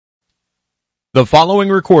The following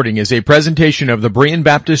recording is a presentation of the Berean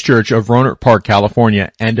Baptist Church of Rohnert Park,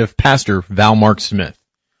 California, and of Pastor Val Mark Smith.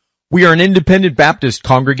 We are an independent Baptist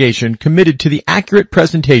congregation committed to the accurate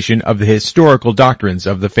presentation of the historical doctrines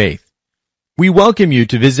of the faith. We welcome you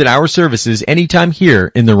to visit our services anytime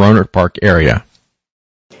here in the Rohnert Park area.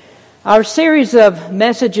 Our series of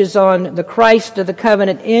messages on the Christ of the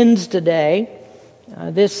Covenant ends today.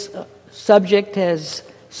 This subject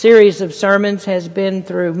series of sermons has been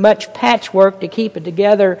through much patchwork to keep it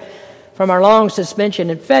together from our long suspension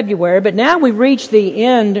in February. But now we've reached the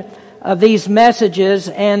end of these messages,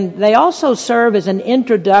 and they also serve as an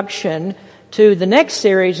introduction to the next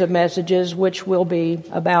series of messages, which will be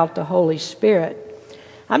about the Holy Spirit.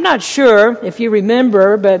 I'm not sure if you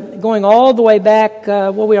remember, but going all the way back,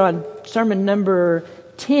 we're on sermon number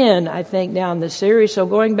 10, I think, now in the series, so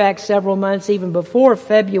going back several months, even before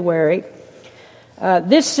February.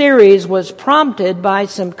 This series was prompted by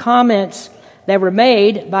some comments that were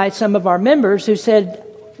made by some of our members who said,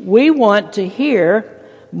 we want to hear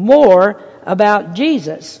more about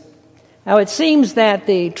Jesus. Now, it seems that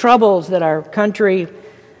the troubles that our country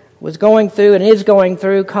was going through and is going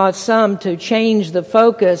through caused some to change the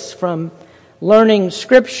focus from learning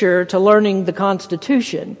Scripture to learning the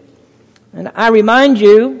Constitution. And I remind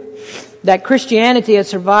you that Christianity has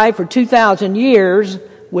survived for 2,000 years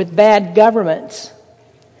with bad governments.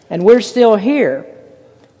 And we're still here.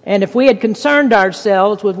 And if we had concerned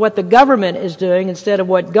ourselves with what the government is doing instead of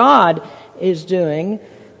what God is doing,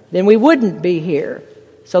 then we wouldn't be here.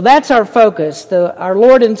 So that's our focus, our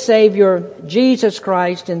Lord and Savior, Jesus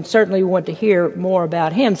Christ, and certainly we want to hear more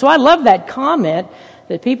about Him. So I love that comment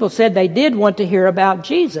that people said they did want to hear about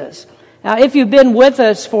Jesus. Now, if you've been with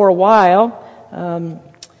us for a while,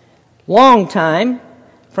 long time,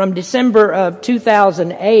 from December of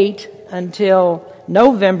 2008 until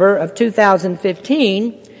November of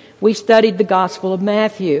 2015, we studied the Gospel of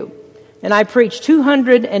Matthew. And I preached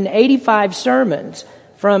 285 sermons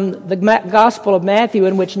from the Gospel of Matthew,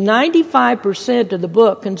 in which 95% of the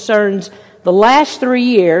book concerns the last 3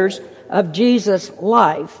 years of Jesus'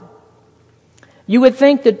 life. You would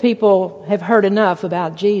think that people have heard enough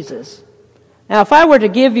about Jesus. Now, if I were to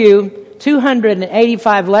give you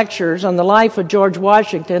 285 lectures on the life of George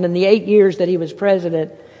Washington in the 8 years that he was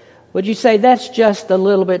president, would you say that's just a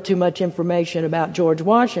little bit too much information about George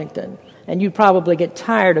Washington? And you'd probably get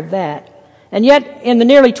tired of that. And yet, in the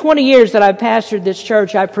nearly 20 years that I've pastored this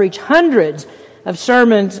church, I've preached hundreds of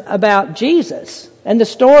sermons about Jesus. And the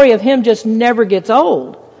story of Him just never gets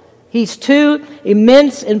old. He's too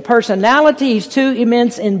immense in personality. He's too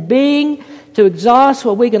immense in being to exhaust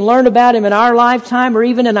what we can learn about Him in our lifetime or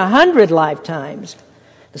even in 100 lifetimes.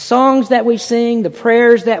 The songs that we sing, the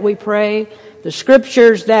prayers that we pray, the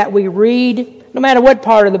scriptures that we read, no matter what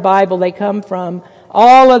part of the Bible they come from,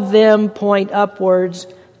 all of them point upwards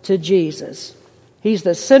to Jesus. He's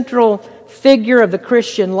the central figure of the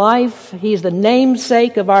Christian life. He's the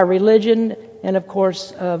namesake of our religion and, of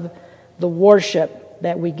course, of the worship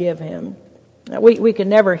that we give Him. Now, we can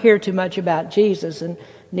never hear too much about Jesus, and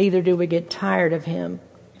neither do we get tired of Him.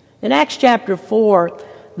 In Acts chapter 4,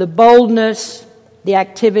 the boldness, the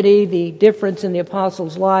activity, the difference in the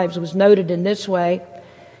apostles' lives was noted in this way.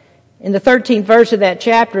 In the 13th verse of that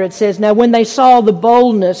chapter, it says, "Now when they saw the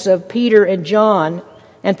boldness of Peter and John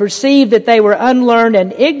and perceived that they were unlearned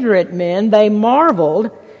and ignorant men, they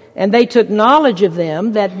marveled, and they took knowledge of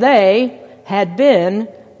them that they had been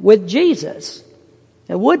with Jesus."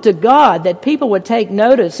 And would to God that people would take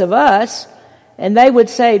notice of us, and they would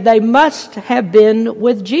say they must have been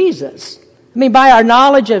with Jesus. I mean, by our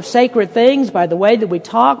knowledge of sacred things, by the way that we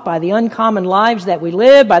talk, by the uncommon lives that we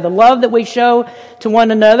live, by the love that we show to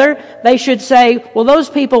one another, they should say, well, those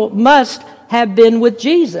people must have been with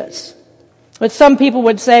Jesus. But some people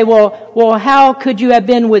would say, well, how could you have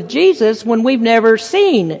been with Jesus when we've never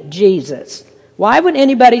seen Jesus? Why would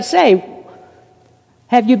anybody say,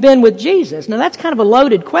 have you been with Jesus? Now, that's kind of a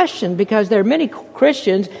loaded question because there are many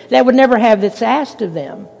Christians that would never have this asked of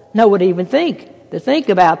them. No one would even think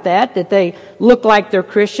about that they look like they're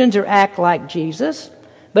Christians or act like Jesus.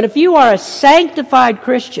 But if you are a sanctified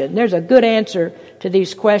Christian, there's a good answer to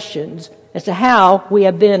these questions as to how we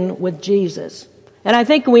have been with Jesus. And I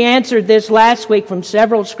think we answered this last week from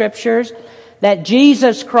several scriptures, that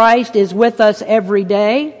Jesus Christ is with us every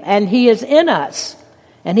day, and He is in us.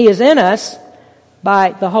 And He is in us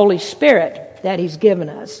by the Holy Spirit that He's given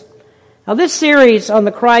us. Now, this series on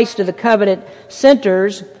the Christ of the Covenant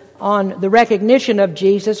centers on the recognition of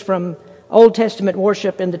Jesus from Old Testament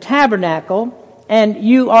worship in the tabernacle. And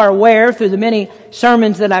you are aware through the many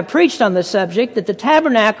sermons that I've preached on the subject that the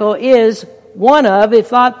tabernacle is one of,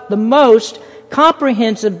 if not the most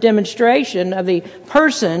comprehensive demonstration of the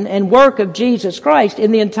person and work of Jesus Christ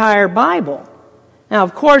in the entire Bible. Now,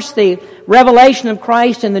 of course, the revelation of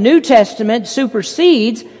Christ in the New Testament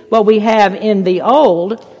supersedes what we have in the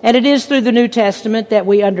Old, and it is through the New Testament that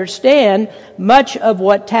we understand much of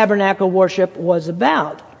what tabernacle worship was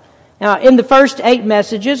about. Now, in the first 8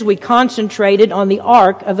 messages, we concentrated on the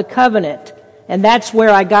Ark of the Covenant, and that's where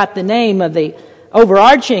I got the name of the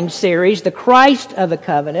overarching series, the Christ of the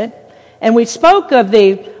Covenant. And we spoke of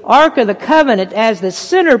the Ark of the Covenant as the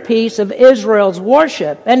centerpiece of Israel's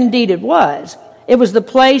worship, and indeed it was. It was the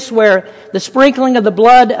place where the sprinkling of the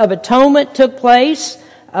blood of atonement took place.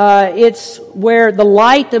 It's where the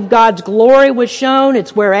light of God's glory was shown.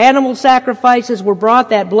 It's where animal sacrifices were brought,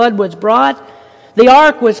 that blood was brought. The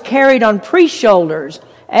ark was carried on priest shoulders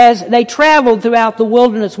as they traveled throughout the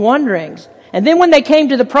wilderness wanderings. And then when they came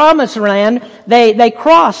to the promised land, they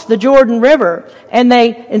crossed the Jordan River and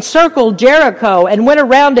they encircled Jericho and went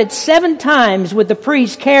around it 7 times with the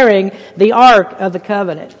priests carrying the Ark of the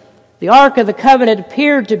Covenant. The Ark of the Covenant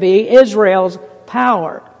appeared to be Israel's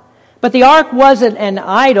power. But the Ark wasn't an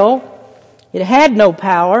idol. It had no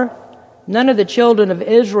power. None of the children of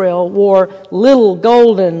Israel wore little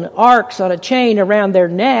golden arks on a chain around their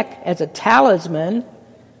neck as a talisman.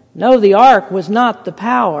 No, the Ark was not the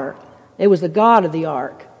power. It was the God of the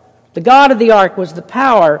Ark. The God of the Ark was the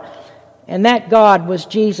power, and that God was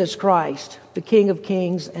Jesus Christ, the King of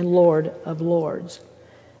Kings and Lord of Lords.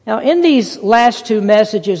 Now, in these last 2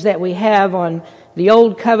 messages that we have on the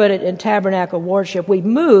Old Covenant and tabernacle worship, we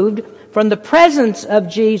moved from the presence of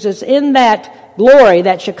Jesus in that glory,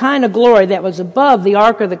 that Shekinah glory that was above the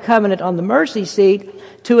Ark of the Covenant on the mercy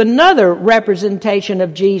seat, to another representation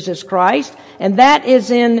of Jesus Christ, and that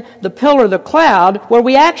is in the pillar of the cloud, where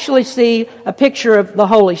we actually see a picture of the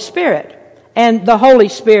Holy Spirit. And the Holy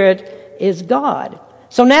Spirit is God.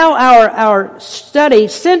 So now our study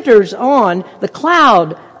centers on the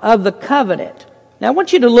cloud of the covenant. Now I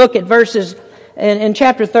want you to look at verses in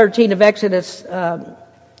chapter 13 of Exodus,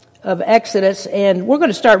 and we're going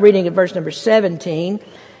to start reading at verse number 17.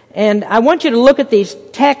 And I want you to look at these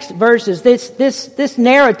text verses. This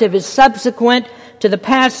narrative is subsequent to the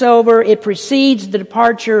Passover. It precedes the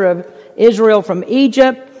departure of Israel from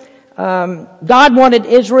Egypt. God wanted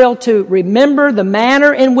Israel to remember the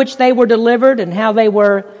manner in which they were delivered and how they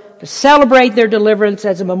were to celebrate their deliverance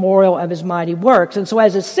as a memorial of His mighty works. And so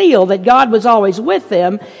as a seal that God was always with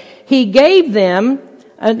them, He gave them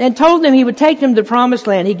and told them He would take them to the promised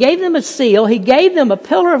land. He gave them a seal. He gave them a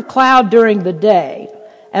pillar of cloud during the day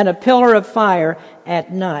and a pillar of fire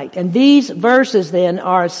at night. And these verses then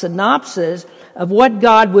are a synopsis of what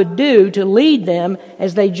God would do to lead them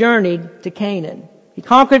as they journeyed to Canaan. He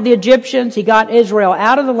conquered the Egyptians, He got Israel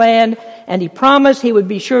out of the land, and He promised He would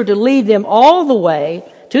be sure to lead them all the way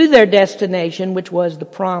to their destination, which was the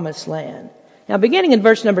promised land. Now, beginning in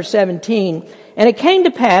verse number 17, and it came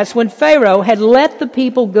to pass when Pharaoh had let the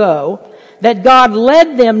people go, that God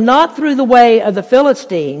led them not through the way of the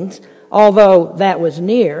Philistines, although that was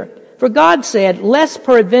near. For God said, lest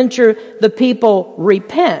peradventure the people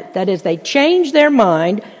repent, that is, they change their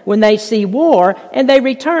mind when they see war, and they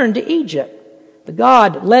return to Egypt. But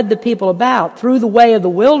God led the people about through the way of the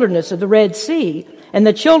wilderness of the Red Sea, and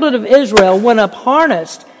the children of Israel went up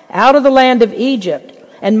harnessed out of the land of Egypt.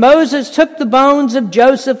 And Moses took the bones of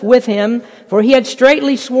Joseph with him, for he had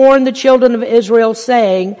straitly sworn the children of Israel,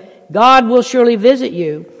 saying, God will surely visit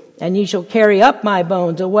you, and ye shall carry up my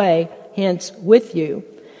bones away hence with you.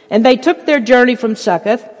 And they took their journey from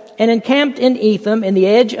Succoth, and encamped in Etham in the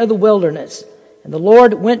edge of the wilderness. And the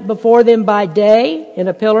Lord went before them by day in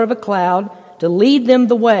a pillar of a cloud, to lead them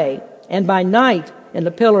the way, and by night in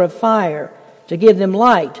a pillar of fire, to give them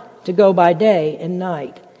light to go by day and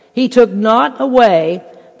night. He took not away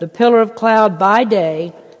the pillar of cloud by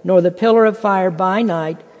day, nor the pillar of fire by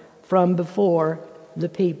night from before the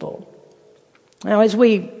people. Now, as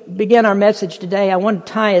we begin our message today, I want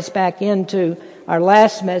to tie us back into our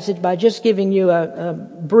last message by just giving you a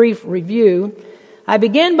brief review. I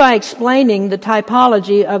began by explaining the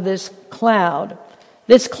typology of this cloud.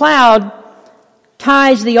 This cloud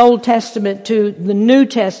ties the Old Testament to the New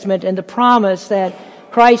Testament and the promise that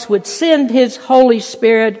Christ would send His Holy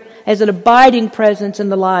Spirit as an abiding presence in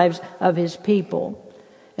the lives of His people.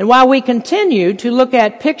 And while we continue to look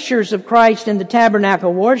at pictures of Christ in the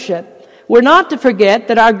tabernacle worship, we're not to forget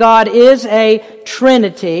that our God is a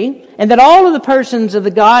Trinity and that all of the persons of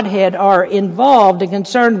the Godhead are involved and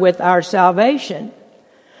concerned with our salvation.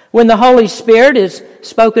 When the Holy Spirit is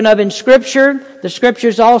spoken of in Scripture, the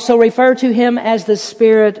Scriptures also refer to Him as the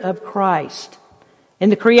Spirit of Christ. In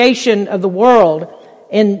the creation of the world,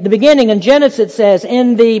 In the beginning, in Genesis it says,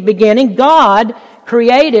 in the beginning, God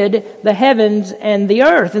created the heavens and the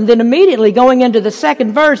earth. And then immediately going into the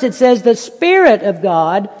second verse, it says, the Spirit of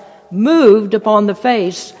God moved upon the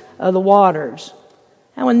face of the waters.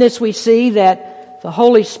 Now in this we see that the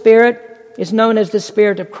Holy Spirit is known as the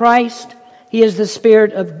Spirit of Christ. He is the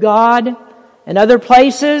Spirit of God. In other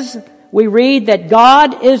places, we read that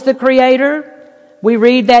God is the Creator. We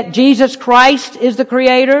read that Jesus Christ is the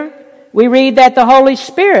Creator. We read that the Holy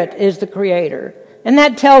Spirit is the Creator. And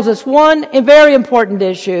that tells us one very important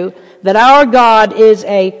issue, that our God is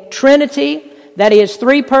a Trinity, that He is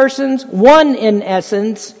three persons, one in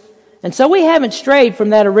essence. And so we haven't strayed from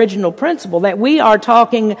that original principle, that we are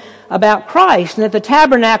talking about Christ, and that the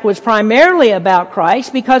tabernacle was primarily about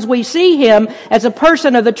Christ because we see Him as a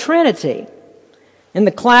person of the Trinity. In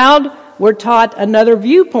the cloud, we're taught another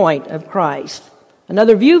viewpoint of Christ,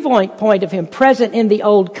 another viewpoint of Him present in the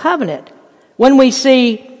Old Covenant. When we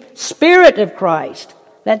see Spirit of Christ,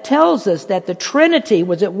 that tells us that the Trinity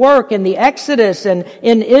was at work in the Exodus and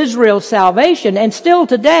in Israel's salvation. And still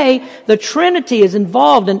today, the Trinity is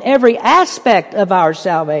involved in every aspect of our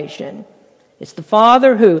salvation. It's the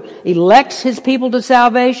Father who elects His people to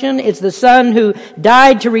salvation. It's the Son who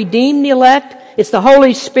died to redeem the elect. It's the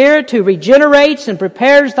Holy Spirit who regenerates and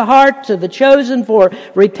prepares the hearts of the chosen for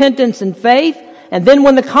repentance and faith. And then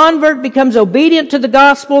when the convert becomes obedient to the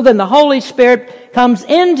gospel, then the Holy Spirit comes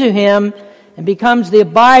into him and becomes the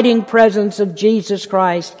abiding presence of Jesus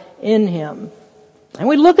Christ in him. And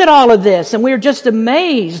we look at all of this and we're just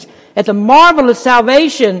amazed at the marvelous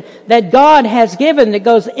salvation that God has given that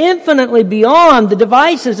goes infinitely beyond the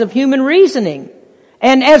devices of human reasoning.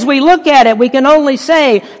 And as we look at it, we can only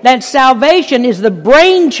say that salvation is the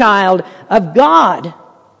brainchild of God.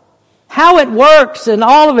 How it works in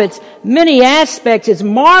all of its many aspects is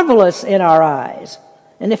marvelous in our eyes.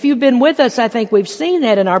 And if you've been with us, I think we've seen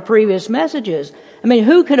that in our previous messages. I mean,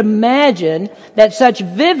 who could imagine that such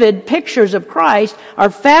vivid pictures of Christ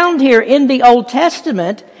are found here in the Old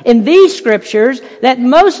Testament, in these scriptures, that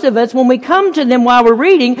most of us, when we come to them while we're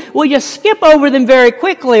reading, will just skip over them very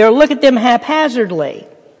quickly or look at them haphazardly.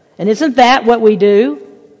 And isn't that what we do?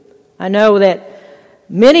 I know that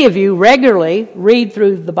many of you regularly read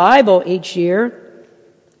through the Bible each year.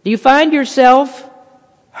 Do you find yourself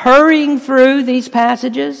hurrying through these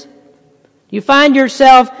passages? Do you find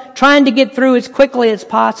yourself trying to get through as quickly as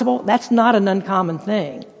possible? That's not an uncommon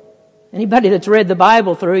thing. Anybody that's read the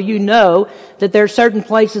Bible through, you know that there are certain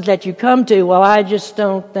places that you come to, well, I just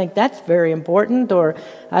don't think that's very important, or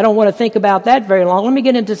I don't want to think about that very long. Let me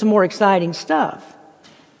get into some more exciting stuff.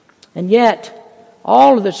 And yet,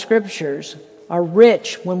 all of the scriptures are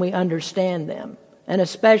rich when we understand them, and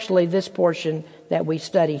especially this portion that we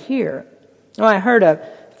study here. Oh, I heard a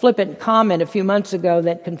flippant comment a few months ago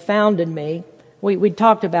that confounded me. We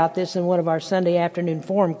talked about this in one of our Sunday afternoon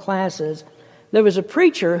forum classes. There was a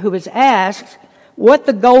preacher who was asked what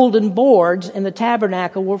the golden boards in the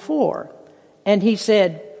tabernacle were for. And he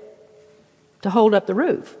said, to hold up the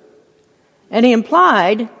roof. And he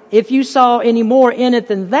implied, if you saw any more in it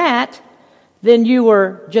than that, then you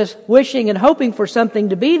were just wishing and hoping for something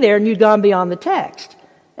to be there and you'd gone beyond the text.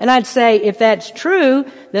 And I'd say, if that's true,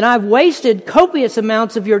 then I've wasted copious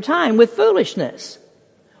amounts of your time with foolishness.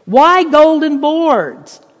 Why golden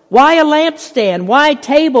boards? Why a lampstand? Why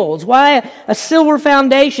tables? Why a silver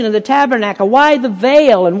foundation of the tabernacle? Why the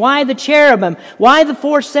veil? And why the cherubim? Why the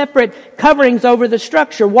 4 separate coverings over the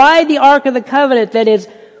structure? Why the Ark of the Covenant that is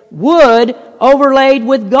wood overlaid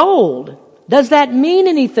with gold? Does that mean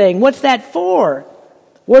anything? What's that for?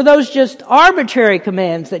 Were those just arbitrary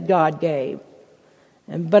commands that God gave?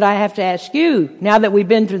 But I have to ask you, now that we've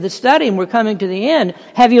been through the study and we're coming to the end,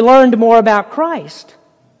 have you learned more about Christ?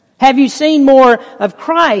 Have you seen more of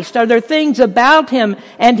Christ? Are there things about Him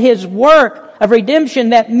and His work of redemption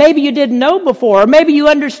that maybe you didn't know before, or maybe you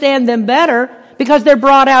understand them better because they're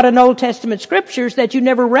brought out in Old Testament scriptures that you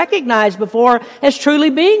never recognized before as truly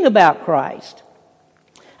being about Christ?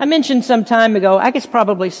 I mentioned some time ago, I guess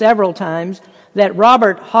probably several times, that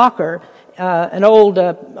Robert Hawker, an old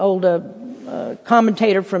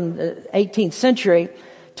commentator from the 18th century,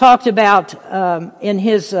 talked about in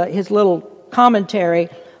his little commentary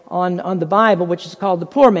on the Bible, which is called the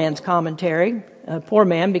Poor Man's Commentary. Poor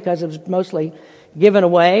man because it was mostly given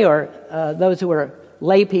away, or those who were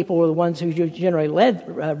lay people were the ones who generally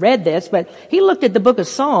read this. But he looked at the book of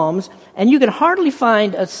Psalms, and you can hardly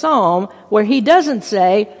find a psalm where he doesn't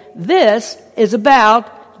say, this is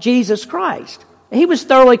about Jesus Christ. He was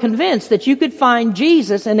thoroughly convinced that you could find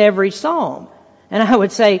Jesus in every psalm. And I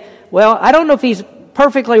would say, well, I don't know if he's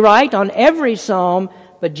perfectly right on every psalm,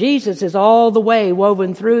 but Jesus is all the way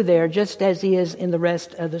woven through there, just as he is in the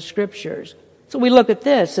rest of the Scriptures. So we look at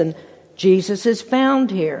this, and Jesus is found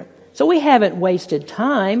here. So we haven't wasted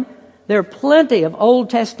time. There are plenty of Old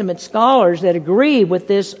Testament scholars that agree with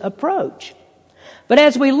this approach. But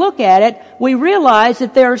as we look at it, we realize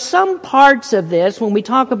that there are some parts of this, when we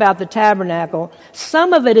talk about the tabernacle,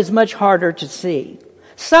 some of it is much harder to see.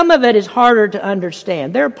 Some of it is harder to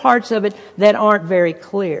understand. There are parts of it that aren't very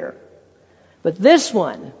clear. But this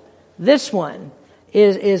one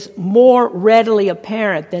is more readily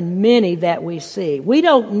apparent than many that we see. We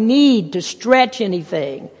don't need to stretch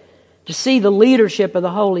anything to see the leadership of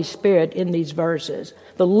the Holy Spirit in these verses.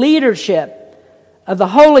 The leadership of the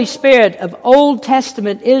Holy Spirit of Old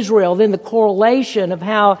Testament Israel, then the correlation of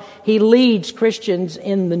how he leads Christians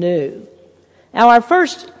in the New. Now, our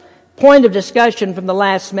first point of discussion from the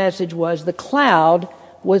last message was the cloud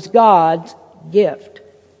was God's gift.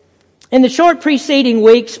 In the short preceding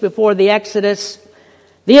weeks before the Exodus,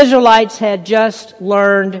 the Israelites had just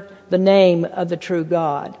learned the name of the true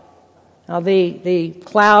God. Now, the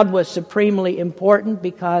cloud was supremely important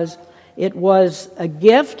because it was a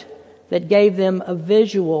gift that gave them a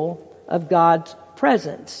visual of God's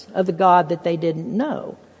presence, of the God that they didn't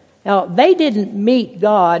know. Now, they didn't meet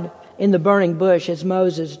God in the burning bush as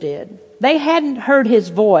Moses did. They hadn't heard his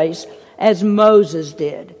voice as Moses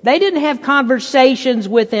did. They didn't have conversations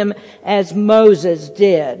with him as Moses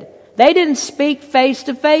did. They didn't speak face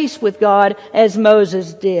to face with God as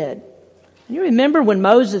Moses did. You remember when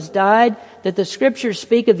Moses died that the Scriptures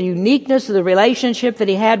speak of the uniqueness of the relationship that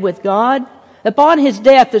he had with God? Upon his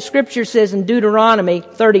death, the Scripture says in Deuteronomy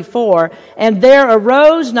 34, "And there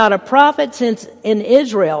arose not a prophet since in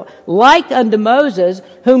Israel, like unto Moses,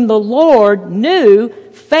 whom the Lord knew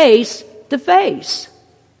face to face."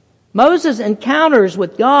 Moses' encounters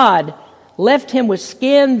with God left him with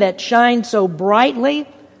skin that shined so brightly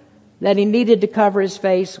that he needed to cover his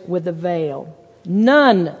face with a veil.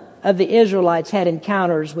 None of the Israelites had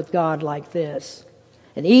encounters with God like this.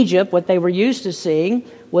 In Egypt, what they were used to seeing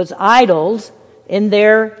was idols in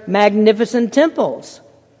their magnificent temples.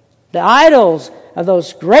 The idols of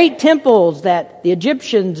those great temples that the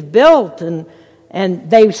Egyptians built, and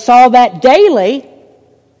they saw that daily.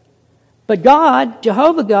 But God,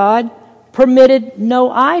 Jehovah God, permitted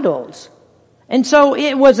no idols. And so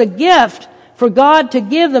it was a gift for God to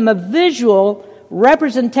give them a visual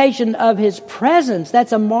representation of his presence.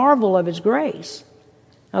 That's a marvel of his grace.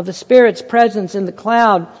 Now, the Spirit's presence in the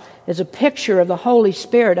cloud is a picture of the Holy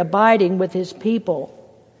Spirit abiding with his people.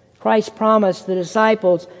 Christ promised the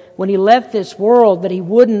disciples when he left this world that he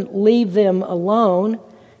wouldn't leave them alone.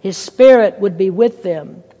 His Spirit would be with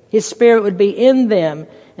them. His Spirit would be in them,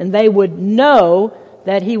 and they would know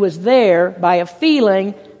that he was there by a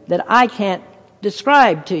feeling that I can't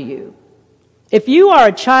describe to you. If you are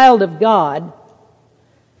a child of God,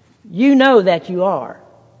 you know that you are.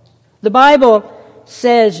 The Bible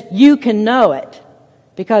says you can know it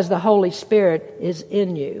because the Holy Spirit is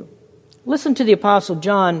in you. Listen to the Apostle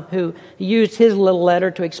John, who used his little letter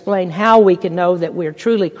to explain how we can know that we're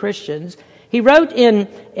truly Christians. He wrote in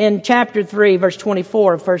chapter 3, verse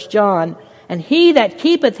 24 of 1 John, "And he that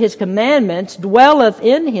keepeth his commandments dwelleth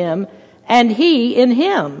in him, and he in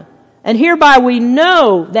him. And hereby we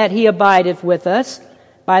know that he abideth with us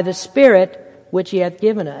by the Spirit which he hath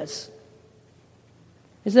given us."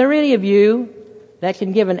 Is there any of you that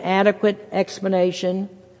can give an adequate explanation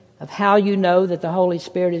of how you know that the Holy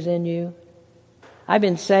Spirit is in you? I've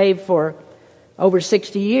been saved for over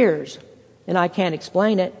 60 years, and I can't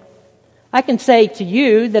explain it. I can say to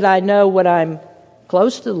you that I know when I'm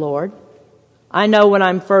close to the Lord. I know when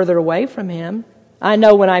I'm further away from him. I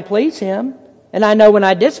know when I please him, and I know when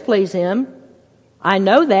I displease him. I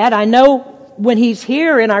know that. I know when he's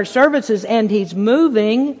here in our services and he's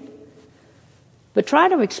moving. But try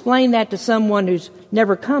to explain that to someone who's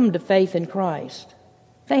never come to faith in Christ.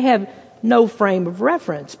 They have no frame of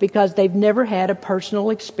reference because they've never had a personal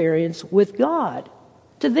experience with God.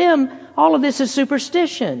 To them, all of this is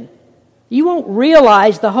superstition. You won't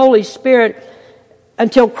realize the Holy Spirit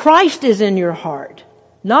until Christ is in your heart.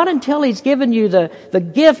 Not until he's given you the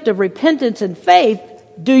gift of repentance and faith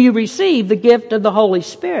do you receive the gift of the Holy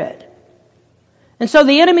Spirit. And so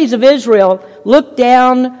the enemies of Israel looked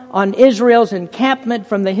down on Israel's encampment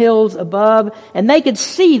from the hills above, and they could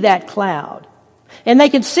see that cloud. And they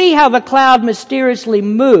could see how the cloud mysteriously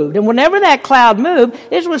moved. And whenever that cloud moved,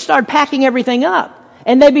 Israel started packing everything up.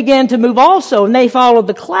 And they began to move also, and they followed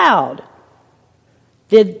the cloud.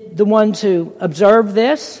 Did the ones who observed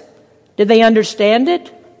this, did they understand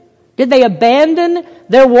it? Did they abandon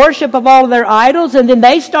their worship of all of their idols, and then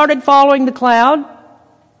they started following the cloud?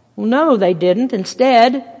 Well, no, they didn't.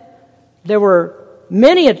 Instead, there were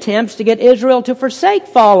many attempts to get Israel to forsake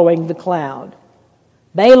following the cloud.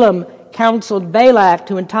 Balaam counseled Balak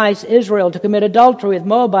to entice Israel to commit adultery with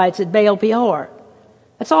Moabites at Baal Peor.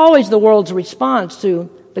 That's always the world's response to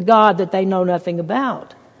the God that they know nothing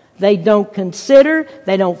about. They don't consider,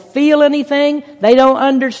 they don't feel anything, they don't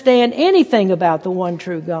understand anything about the one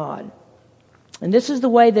true God. And this is the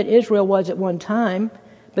way that Israel was at one time,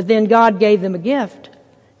 but then God gave them a gift.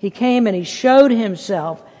 He came and He showed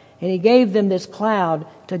Himself, and He gave them this cloud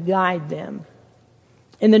to guide them.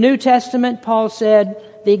 In the New Testament, Paul said,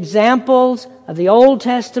 the examples of the Old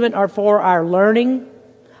Testament are for our learning.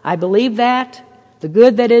 I believe that. The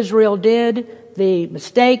good that Israel did, the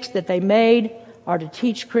mistakes that they made, are to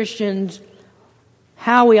teach Christians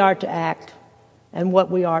how we are to act and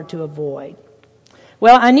what we are to avoid.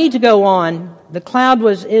 Well, I need to go on. The cloud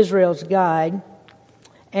was Israel's guide,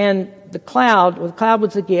 and the cloud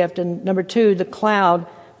was the gift, and number two, the cloud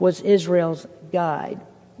was Israel's guide.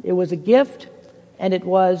 It was a gift, and it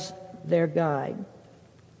was their guide.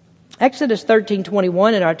 Exodus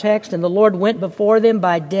 13:21 in our text, and the Lord went before them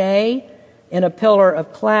by day in a pillar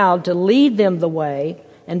of cloud to lead them the way,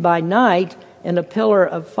 and by night in a pillar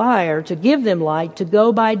of fire to give them light to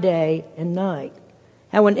go by day and night.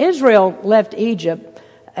 Now, when Israel left Egypt,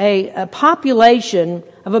 a population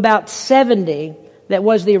of about 70 that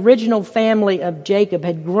was the original family of Jacob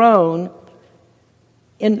had grown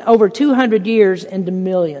in over 200 years into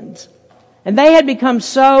millions. And they had become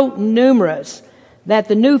so numerous that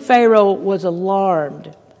the new Pharaoh was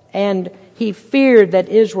alarmed, and he feared that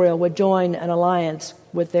Israel would join an alliance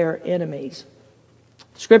with their enemies.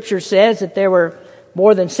 Scripture says that there were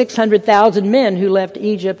more than 600,000 men who left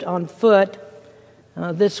Egypt on foot.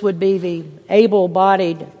 This would be the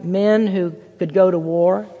able-bodied men who could go to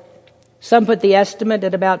war. Some put the estimate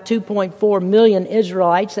at about 2.4 million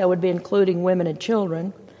Israelites. That would be including women and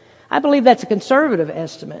children. I believe that's a conservative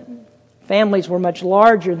estimate. Families were much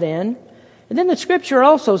larger then. And then the Scripture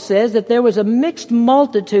also says that there was a mixed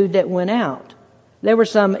multitude that went out. There were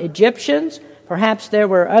some Egyptians. Perhaps there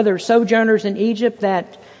were other sojourners in Egypt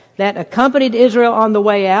that accompanied Israel on the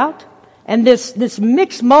way out. And this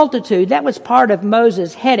mixed multitude, that was part of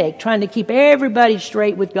Moses' headache, trying to keep everybody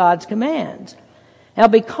straight with God's commands. Now,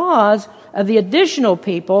 because of the additional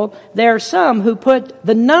people, there are some who put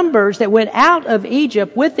the numbers that went out of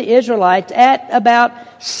Egypt with the Israelites at about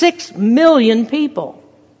 6 million people.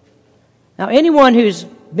 Now, anyone who's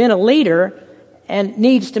been a leader and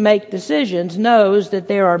needs to make decisions knows that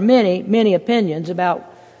there are many, many opinions about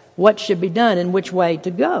what should be done and which way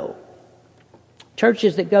to go.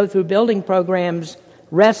 Churches that go through building programs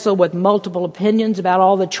wrestle with multiple opinions about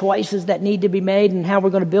all the choices that need to be made and how we're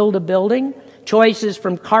going to build a building. Choices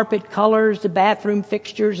from carpet colors to bathroom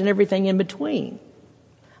fixtures and everything in between.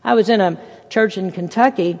 I was in a church in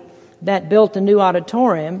Kentucky that built a new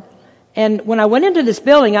auditorium, and when I went into this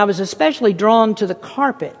building, I was especially drawn to the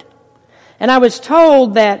carpet. And I was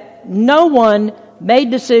told that no one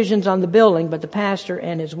made decisions on the building but the pastor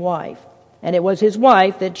and his wife. And it was his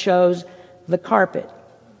wife that chose the carpet.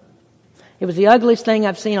 It was the ugliest thing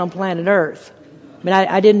I've seen on planet Earth. I mean,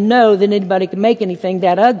 I didn't know that anybody could make anything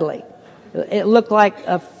that ugly. It looked like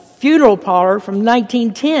a funeral parlor from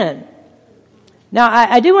 1910. Now,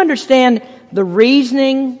 I do understand the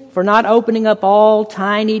reasoning for not opening up all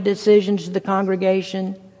tiny decisions to the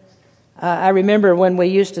congregation. I remember when we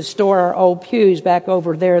used to store our old pews back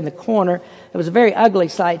over there in the corner. It was a very ugly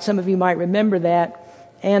sight. Some of you might remember that.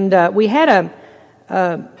 And we had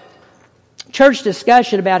a church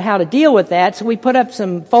discussion about how to deal with that. So we put up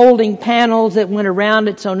some folding panels that went around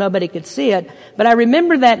it so nobody could see it. But I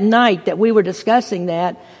remember that night that we were discussing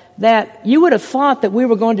that you would have thought that we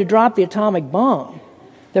were going to drop the atomic bomb.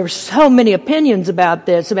 There were so many opinions about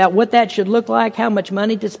this, about what that should look like, how much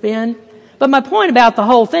money to spend. But my point about the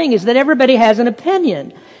whole thing is that everybody has an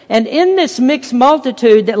opinion. And in this mixed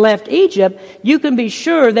multitude that left Egypt, you can be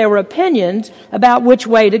sure there were opinions about which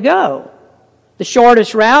way to go. The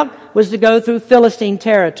shortest route was to go through Philistine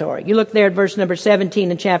territory. You look there at verse number 17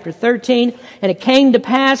 in chapter 13. And it came to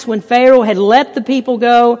pass when Pharaoh had let the people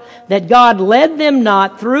go, that God led them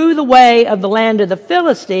not through the way of the land of the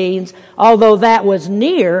Philistines, although that was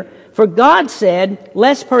near. For God said,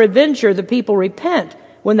 lest peradventure the people repent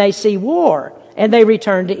when they see war, and they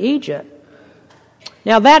return to Egypt.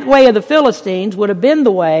 Now that way of the Philistines would have been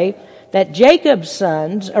the way that Jacob's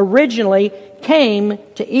sons originally came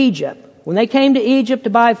to Egypt. When they came to Egypt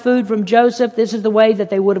to buy food from Joseph, this is the way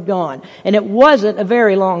that they would have gone. And it wasn't a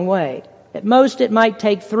very long way. At most, it might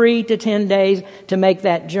take 3 to 10 days to make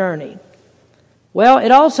that journey. Well,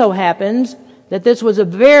 it also happens that this was a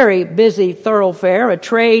very busy thoroughfare, a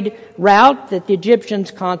trade route that the Egyptians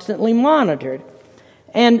constantly monitored.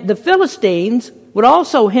 And the Philistines would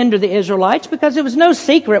also hinder the Israelites because it was no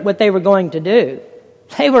secret what they were going to do.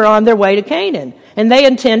 They were on their way to Canaan, and they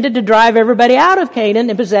intended to drive everybody out of Canaan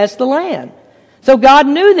and possess the land. So God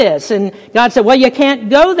knew this, and God said, well, you can't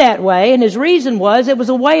go that way, and His reason was it was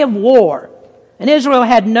a way of war. And Israel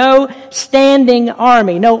had no standing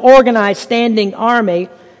army, no organized standing army.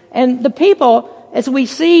 And the people, as we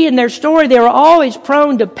see in their story, they were always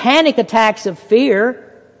prone to panic attacks of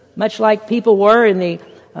fear, much like people were in the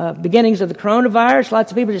beginnings of the coronavirus.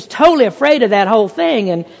 Lots of people just totally afraid of that whole thing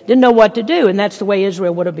and didn't know what to do, and that's the way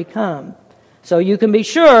Israel would have become. So you can be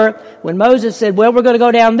sure when Moses said, well, we're going to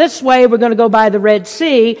go down this way, we're going to go by the Red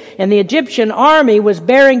Sea, and the Egyptian army was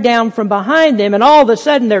bearing down from behind them, and all of a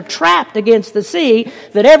sudden they're trapped against the sea,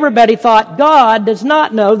 that everybody thought God does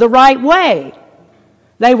not know the right way.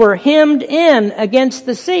 They were hemmed in against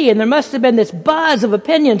the sea, and there must have been this buzz of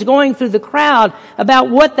opinions going through the crowd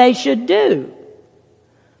about what they should do.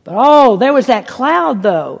 But there was that cloud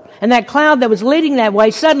though, and that cloud that was leading that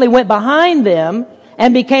way suddenly went behind them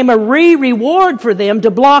and became a reward for them to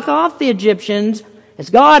block off the Egyptians as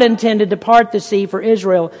God intended to part the sea for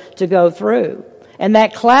Israel to go through. And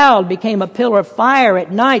that cloud became a pillar of fire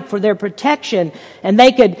at night for their protection. And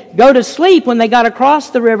they could go to sleep when they got across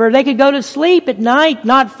the river. They could go to sleep at night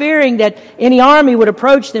not fearing that any army would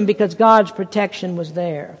approach them because God's protection was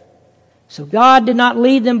there. So God did not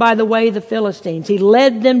lead them by the way of the Philistines. He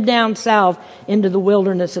led them down south into the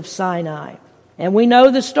wilderness of Sinai. And we know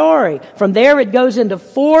the story. From there it goes into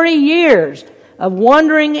 40 years of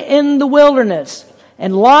wandering in the wilderness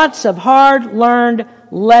and lots of hard-learned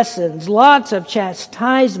lessons, lots of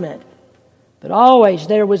chastisement. But always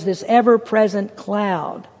there was this ever-present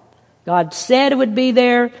cloud. God said it would be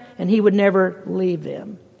there, and He would never leave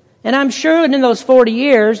them. And I'm sure in those 40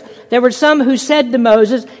 years, there were some who said to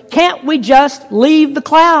Moses, can't we just leave the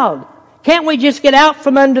cloud? Can't we just get out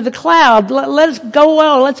from under the cloud? Let's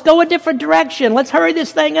go a different direction. Let's hurry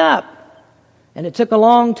this thing up. And it took a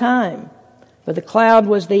long time, but the cloud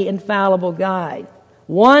was the infallible guide.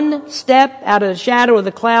 One step out of the shadow of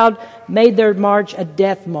the cloud made their march a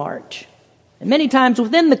death march. And many times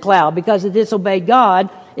within the cloud, because they disobeyed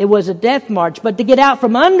God, it was a death march. But to get out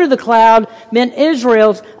from under the cloud meant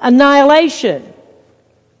Israel's annihilation.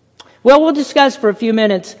 Well, we'll discuss for a few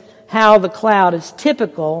minutes how the cloud is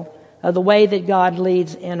typical of the way that God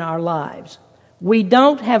leads in our lives. We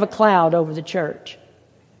don't have a cloud over the church.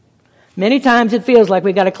 Many times it feels like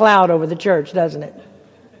we got a cloud over the church, doesn't it?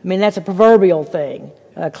 I mean, that's a proverbial thing.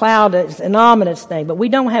 A cloud is an ominous thing, but we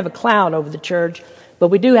don't have a cloud over the church, but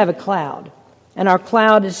we do have a cloud. And our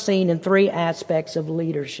cloud is seen in three aspects of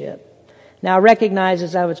leadership. Now, I recognize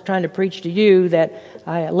as I was trying to preach to you that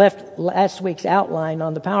I left last week's outline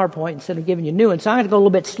on the PowerPoint instead of giving you a new one. So I'm going to go a little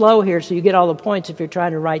bit slow here so you get all the points if you're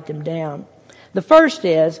trying to write them down. The first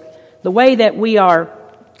is the way that we are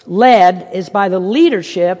led is by the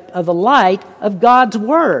leadership of the light of God's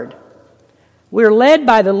Word. We're led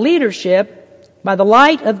by the leadership, by the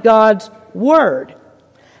light of God's Word.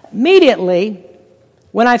 Immediately,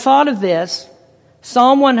 when I thought of this,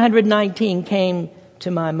 Psalm 119 came to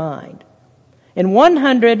my mind. In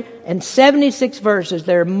 176 verses,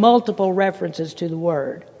 there are multiple references to the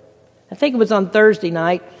Word. I think it was on Thursday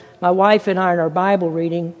night, my wife and I in our Bible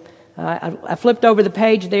reading, I flipped over the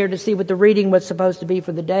page there to see what the reading was supposed to be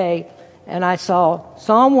for the day, and I saw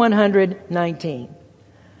Psalm 119.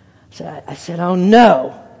 So I said, oh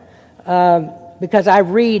no, because I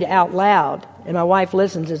read out loud, and my wife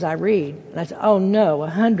listens as I read. And I said, oh no,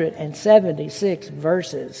 176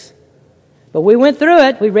 verses. But we went through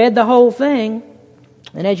it. We read the whole thing.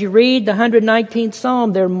 And as you read the 119th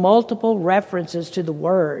Psalm, there are multiple references to the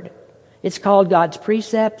Word. It's called God's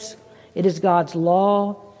precepts. It is God's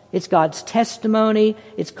law. It's God's testimony.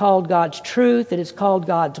 It's called God's truth. It is called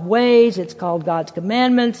God's ways. It's called God's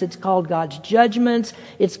commandments. It's called God's judgments.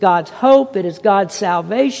 It's God's hope. It is God's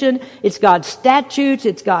salvation. It's God's statutes.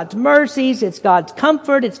 It's God's mercies. It's God's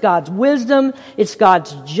comfort. It's God's wisdom. It's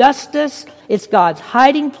God's justice. It's God's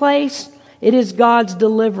hiding place. It is God's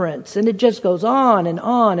deliverance. And it just goes on and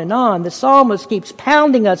on and on. The psalmist keeps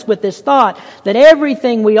pounding us with this thought that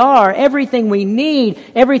everything we are, everything we need,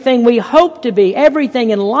 everything we hope to be, everything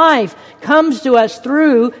in life comes to us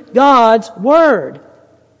through God's Word.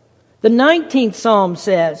 The 19th Psalm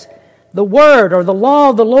says, the Word or the law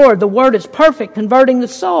of the Lord, the Word is perfect, converting the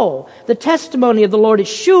soul. The testimony of the Lord is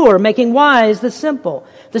sure, making wise the simple.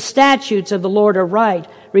 The statutes of the Lord are right,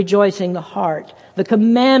 rejoicing the heart. The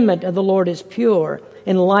commandment of the Lord is pure,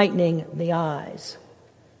 enlightening the eyes.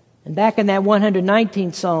 And back in that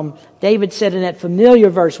 119th Psalm, David said in that familiar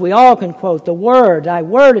verse we all can quote, "The Word, thy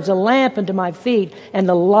Word is a lamp unto my feet and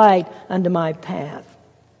the light unto my path."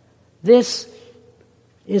 This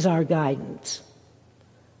is our guidance.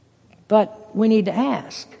 But we need to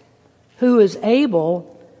ask, who is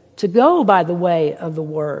able to go by the way of the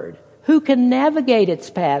Word? Who can navigate its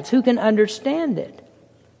paths? Who can understand it?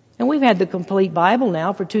 And we've had the complete Bible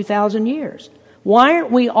now for 2,000 years. Why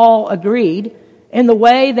aren't we all agreed in the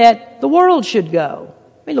way that the world should go?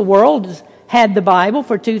 I mean, the world has had the Bible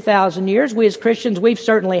for 2,000 years. We as Christians, we've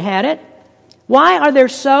certainly had it. Why are there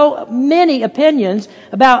so many opinions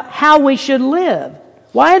about how we should live?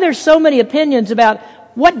 Why are there so many opinions about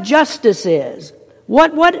what justice is?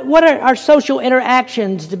 What are our social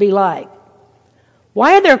interactions to be like?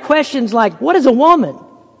 Why are there questions like, what is a woman?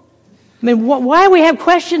 I mean, why do we have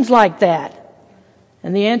questions like that?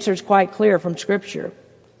 And the answer is quite clear from Scripture.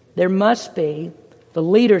 There must be the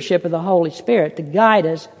leadership of the Holy Spirit to guide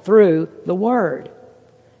us through the Word.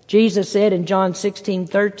 Jesus said in John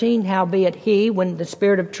 16:13, "Howbeit he, when the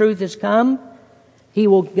Spirit of truth is come, he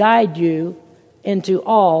will guide you into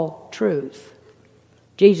all truth."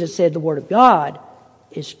 Jesus said the Word of God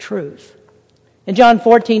is truth. In John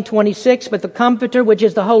 14:26, "But the Comforter, which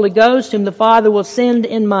is the Holy Ghost, whom the Father will send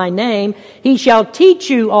in my name, he shall teach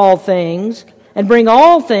you all things, and bring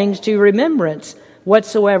all things to remembrance,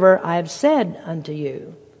 whatsoever I have said unto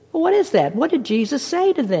you." Well, what is that? What did Jesus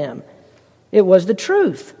say to them? It was the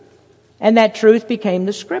truth. And that truth became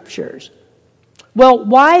the Scriptures. Well,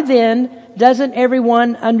 why then doesn't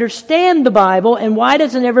everyone understand the Bible, and why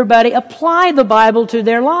doesn't everybody apply the Bible to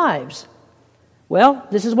their lives? Well,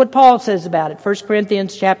 this is what Paul says about it. 1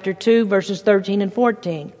 Corinthians chapter 2, verses 13 and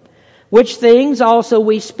 14. "Which things also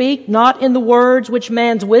we speak, not in the words which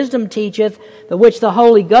man's wisdom teacheth, but which the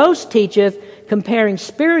Holy Ghost teacheth, comparing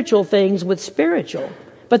spiritual things with spiritual.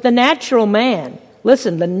 But the natural man,"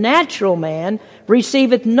 listen, "the natural man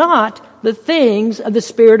receiveth not the things of the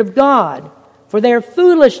Spirit of God, for they are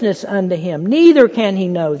foolishness unto him, neither can he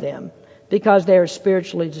know them, because they are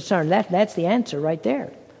spiritually discerned." That's the answer right there.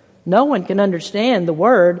 No one can understand the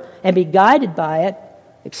Word and be guided by it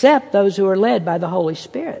except those who are led by the Holy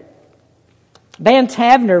Spirit. Vance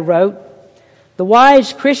Havner wrote, "The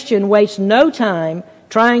wise Christian wastes no time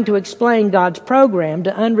trying to explain God's program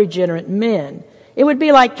to unregenerate men. It would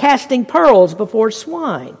be like casting pearls before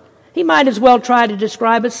swine. He might as well try to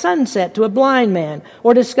describe a sunset to a blind man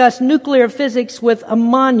or discuss nuclear physics with a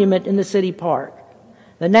monument in the city park.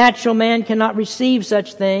 The natural man cannot receive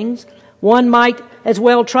such things. One might as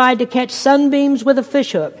well try to catch sunbeams with a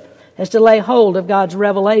fishhook as to lay hold of God's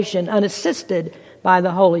revelation unassisted by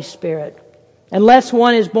the Holy Spirit. Unless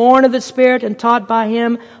one is born of the Spirit and taught by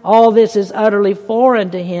Him, all this is utterly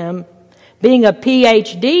foreign to him. Being a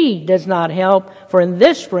PhD does not help, for in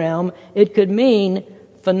this realm it could mean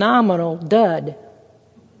phenomenal dud."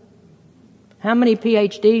 How many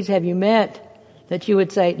PhDs have you met that you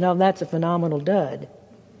would say, "No, that's a phenomenal dud"?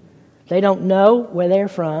 They don't know where they're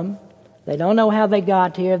from. They don't know how they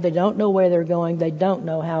got here. They don't know where they're going. They don't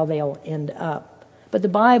know how they'll end up. But the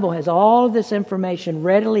Bible has all of this information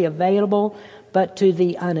readily available, but to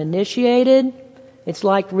the uninitiated, it's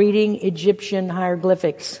like reading Egyptian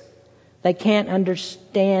hieroglyphics. They can't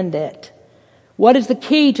understand it. What is the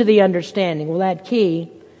key to the understanding? Well, that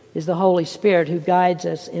key is the Holy Spirit who guides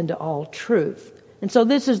us into all truth. And so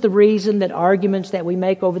this is the reason that arguments that we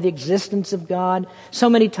make over the existence of God, so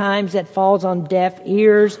many times that falls on deaf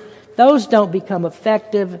ears, those don't become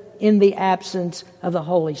effective in the absence of the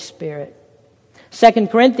Holy Spirit. 2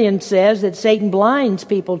 Corinthians says that Satan blinds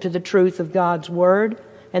people to the truth of God's Word,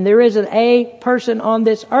 and there isn't a person on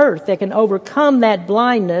this earth that can overcome that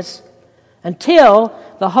blindness until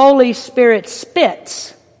the Holy Spirit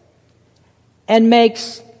spits and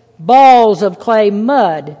makes balls of clay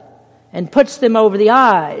mud and puts them over the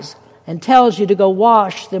eyes and tells you to go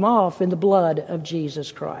wash them off in the blood of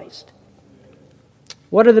Jesus Christ.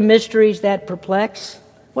 What are the mysteries that perplex?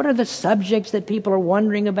 What are the subjects that people are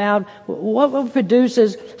wondering about? What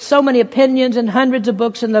produces so many opinions and hundreds of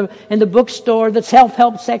books in the bookstore, the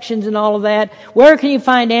self-help sections and all of that? Where can you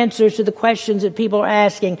find answers to the questions that people are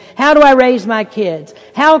asking? How do I raise my kids?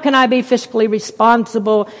 How can I be fiscally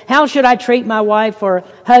responsible? How should I treat my wife or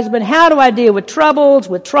husband? How do I deal with troubles,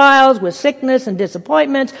 with trials, with sickness and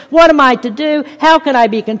disappointments? What am I to do? How can I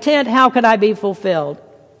be content? How can I be fulfilled?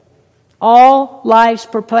 All life's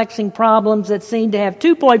perplexing problems that seem to have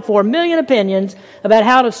 2.4 million opinions about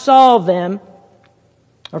how to solve them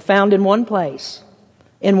are found in one place,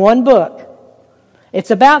 in one book.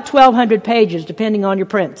 It's about 1,200 pages, depending on your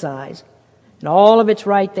print size. And all of it's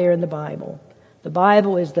right there in the Bible. The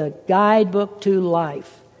Bible is the guidebook to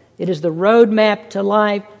life. It is the roadmap to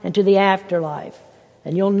life and to the afterlife.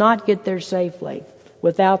 And you'll not get there safely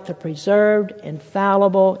without the preserved,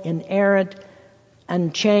 infallible, inerrant,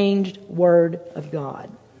 unchanged Word of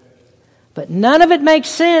God. But none of it makes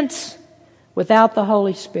sense without the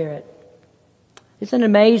Holy Spirit. Isn't it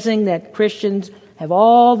amazing that Christians have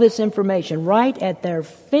all this information right at their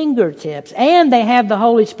fingertips, and they have the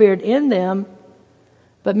Holy Spirit in them,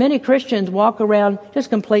 but many Christians walk around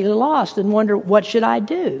just completely lost and wonder, what should I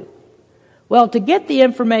do? Well, to get the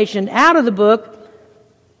information out of the book,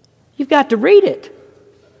 you've got to read it.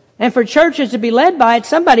 And for churches to be led by it,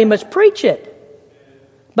 somebody must preach it.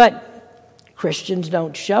 But Christians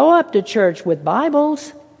don't show up to church with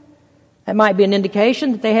Bibles. That might be an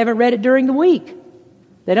indication that they haven't read it during the week.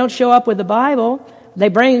 They don't show up with the Bible.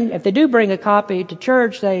 If they do bring a copy to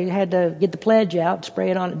church, they had to get the pledge out,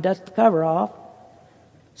 spray it on and dust the cover off.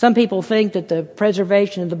 Some people think that the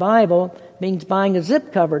preservation of the Bible means buying a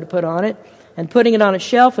zip cover to put on it and putting it on a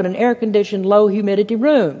shelf in an air-conditioned, low-humidity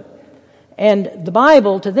room. And the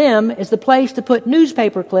Bible, to them, is the place to put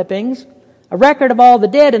newspaper clippings, a record of all the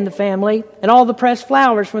dead in the family, and all the pressed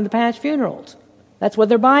flowers from the past funerals. That's what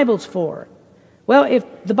their Bible's for. Well, if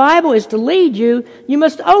the Bible is to lead you, you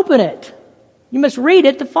must open it. You must read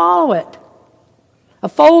it to follow it. A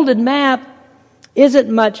folded map isn't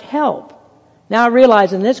much help. Now I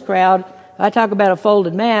realize in this crowd, I talk about a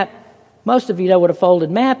folded map. Most of you know what a folded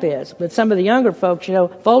map is. But some of the younger folks,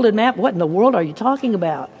 folded map, what in the world are you talking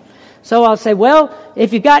about? So I'll say, well,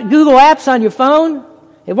 if you've got Google Apps on your phone,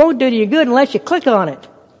 it won't do you good unless you click on it.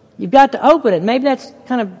 You've got to open it. Maybe that's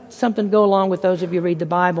kind of something to go along with those of you who read the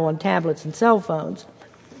Bible on tablets and cell phones.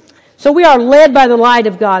 So we are led by the light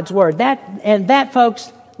of God's Word. That,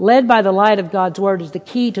 folks, led by the light of God's Word is the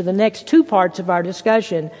key to the next two parts of our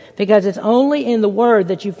discussion, because it's only in the Word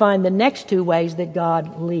that you find the next two ways that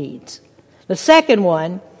God leads. The second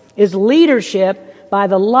one is leadership by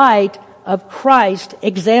the light of Christ's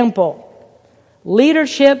example.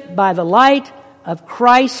 Leadership by the light of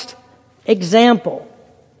Christ's example.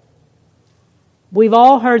 We've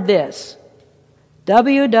all heard this.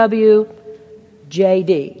 WWJD.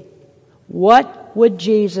 What would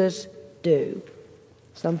Jesus do?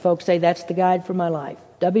 Some folks say that's the guide for my life.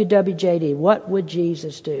 WWJD. What would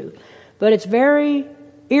Jesus do? But it's very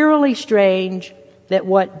eerily strange that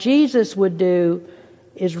what Jesus would do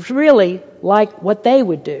is really like what they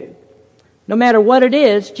would do. No matter what it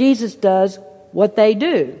is, Jesus does what they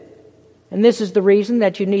do. And this is the reason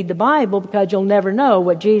that you need the Bible, because you'll never know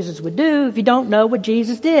what Jesus would do if you don't know what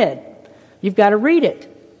Jesus did. You've got to read it.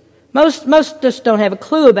 Most just don't have a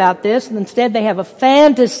clue about this, and instead they have a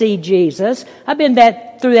fantasy Jesus. I've been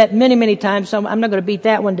through that many, many times, so I'm not going to beat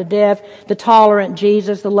that one to death. The tolerant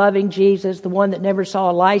Jesus, the loving Jesus, the one that never saw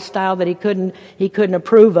a lifestyle that he couldn't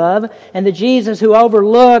approve of, and the Jesus who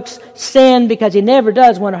overlooks sin because he never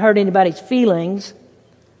does want to hurt anybody's feelings.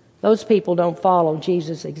 Those people don't follow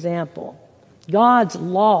Jesus' example. God's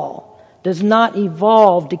law does not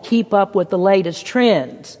evolve to keep up with the latest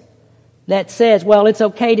trends that says, well, it's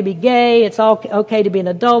okay to be gay, it's okay to be an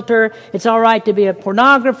adulterer, it's all right to be a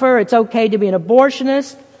pornographer, it's okay to be an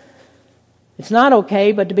abortionist. It's not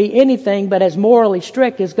okay but to be anything but as morally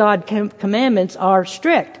strict as God's commandments are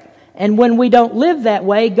strict. And when we don't live that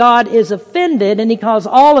way, God is offended, and He calls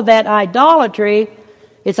all of that idolatry.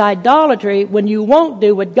 It's idolatry when you won't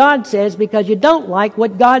do what God says because you don't like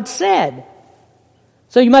what God said.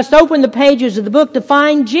 So you must open the pages of the book to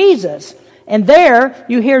find Jesus. And there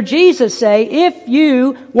you hear Jesus say, if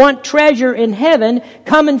you want treasure in heaven,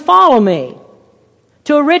 come and follow me.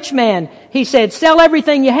 To a rich man, He said, sell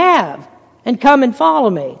everything you have and come and follow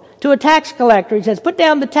me. To a tax collector, He says, put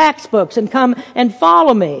down the tax books and come and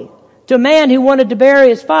follow me. To a man who wanted to bury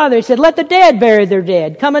his father, He said, let the dead bury their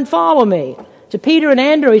dead. Come and follow me. To Peter and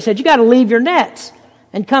Andrew, He said, you got to leave your nets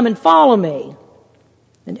and come and follow me.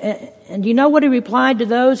 And you know what He replied to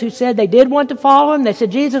those who said they did want to follow Him? They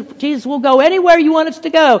said, Jesus, we'll go anywhere you want us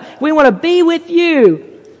to go. We want to be with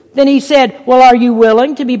you. Then He said, well, are you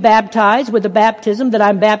willing to be baptized with the baptism that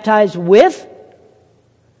I'm baptized with?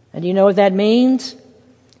 And you know what that means?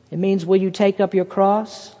 It means, will you take up your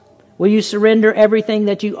cross? Will you surrender everything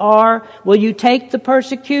that you are? Will you take the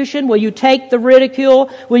persecution? Will you take the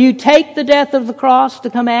ridicule? Will you take the death of the cross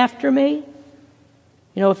to come after me?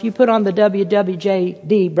 You know, if you put on the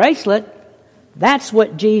WWJD bracelet, that's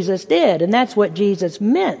what Jesus did, and that's what Jesus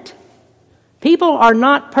meant. People are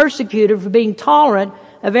not persecuted for being tolerant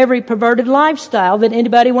of every perverted lifestyle that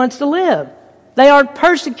anybody wants to live. They are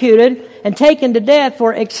persecuted and taken to death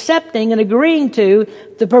for accepting and agreeing to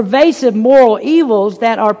the pervasive moral evils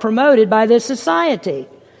that are promoted by this society.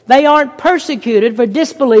 They aren't persecuted for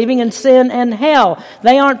disbelieving in sin and hell.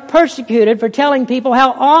 They aren't persecuted for telling people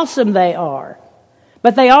how awesome they are.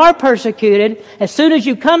 But they are persecuted as soon as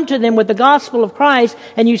you come to them with the gospel of Christ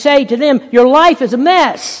and you say to them, your life is a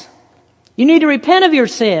mess. You need to repent of your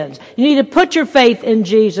sins. You need to put your faith in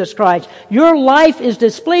Jesus Christ. Your life is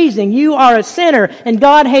displeasing. You are a sinner, and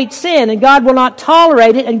God hates sin, and God will not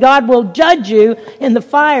tolerate it, and God will judge you in the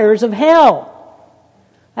fires of hell.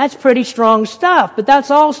 That's pretty strong stuff, but that's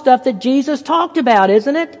all stuff that Jesus talked about,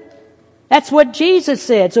 isn't it? That's what Jesus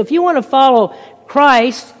said. So if you want to follow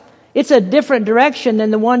Christ, it's a different direction than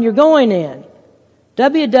the one you're going in.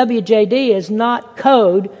 WWJD is not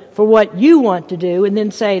code for what you want to do and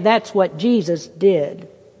then say that's what Jesus did.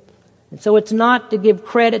 And so it's not to give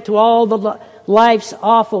credit to all the life's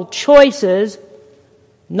awful choices,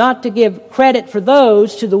 not to give credit for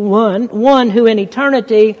those to the one who in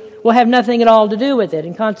eternity will have nothing at all to do with it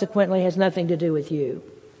and consequently has nothing to do with you.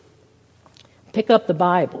 Pick up the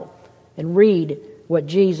Bible and read what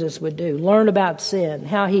Jesus would do. Learn about sin,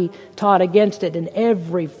 how He taught against it in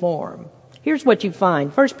every form. Here's what you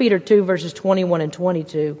find. 1 Peter 2, verses 21 and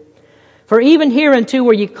 22. For even hereunto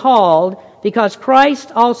were ye called, because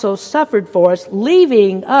Christ also suffered for us,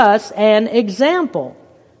 leaving us an example,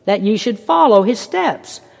 that ye should follow His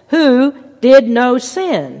steps, who did no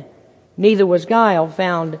sin, neither was guile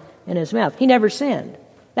found in His mouth. He never sinned.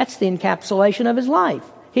 That's the encapsulation of His life.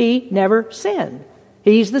 He never sinned.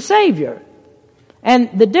 He's the Savior. And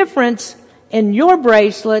the difference in your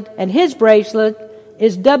bracelet and His bracelet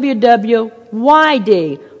is WWYD.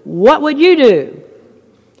 What would you do?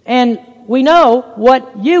 And we know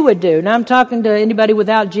what you would do. Now I'm talking to anybody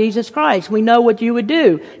without Jesus Christ. We know what you would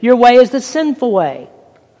do. Your way is the sinful way.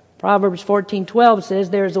 Proverbs 14:12 says,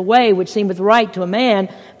 there is a way which seemeth right to a man,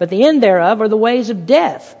 but the end thereof are the ways of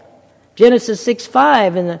death. Genesis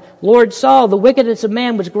 6:5, and the Lord saw the wickedness of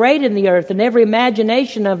man was great in the earth, and every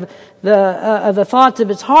imagination of the thoughts of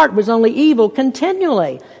his heart was only evil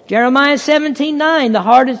continually. Jeremiah 17:9, the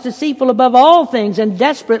heart is deceitful above all things and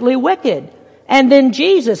desperately wicked. And then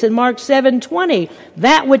Jesus in Mark 7:20,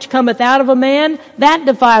 that which cometh out of a man, that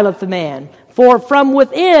defileth a man. For from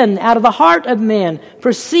within, out of the heart of men,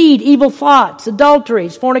 proceed evil thoughts,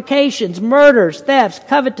 adulteries, fornications, murders, thefts,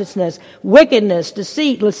 covetousness, wickedness,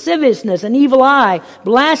 deceit, lasciviousness, an evil eye,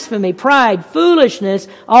 blasphemy, pride, foolishness.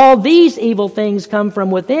 All these evil things come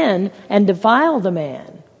from within and defile the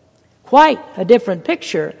man. Quite a different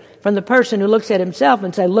picture from the person who looks at himself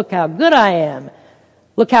and says, look how good I am.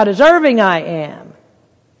 Look how deserving I am.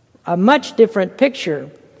 A much different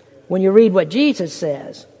picture when you read what Jesus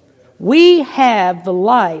says. We have the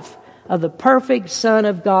life of the perfect Son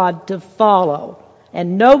of God to follow.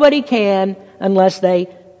 And nobody can unless they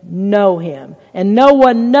know Him. And no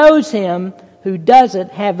one knows Him who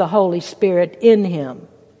doesn't have the Holy Spirit in him.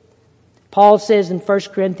 Paul says in 1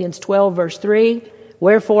 Corinthians 12, verse 3,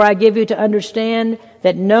 wherefore I give you to understand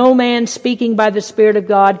that no man speaking by the Spirit of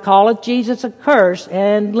God calleth Jesus accursed,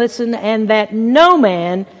 and listen, and that no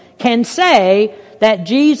man can say that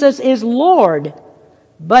Jesus is Lord,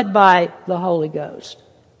 but by the Holy Ghost.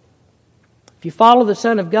 If you follow the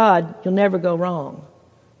Son of God, you'll never go wrong.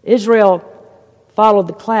 Israel followed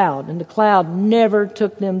the cloud, and the cloud never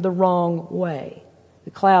took them the wrong way.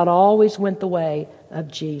 The cloud always went the way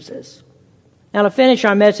of Jesus. Now, to finish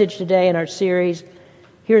our message today in our series,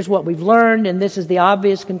 here's what we've learned, and this is the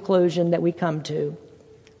obvious conclusion that we come to.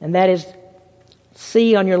 And that is,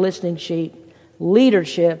 see on your listening sheet,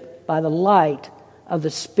 leadership by the light of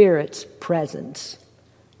the Spirit's presence.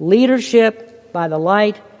 Leadership by the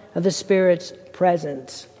light of the Spirit's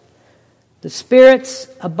presence. The Spirit's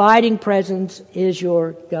abiding presence is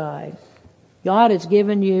your guide. God has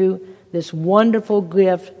given you this wonderful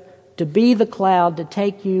gift to be the cloud to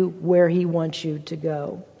take you where He wants you to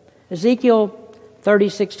go. Ezekiel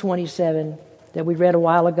 36:27 that we read a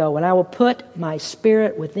while ago, and I will put my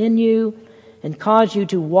Spirit within you and cause you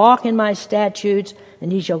to walk in my statutes,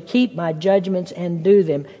 and ye shall keep my judgments and do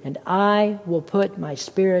them, and I will put my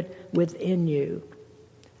Spirit within you.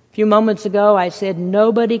 A few moments ago I said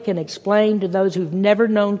nobody can explain to those who've never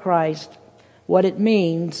known Christ what it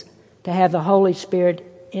means to have the Holy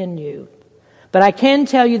Spirit in you. But I can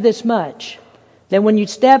tell you this much, that when you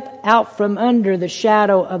step out from under the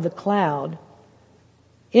shadow of the cloud,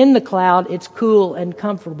 in the cloud it's cool and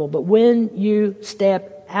comfortable, but when you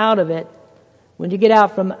step out of it, when you get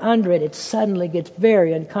out from under it, it suddenly gets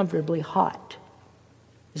very uncomfortably hot.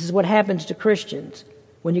 This is what happens to Christians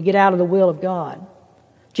when you get out of the will of God.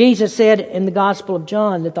 Jesus said in the Gospel of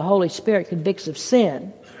John that the Holy Spirit convicts of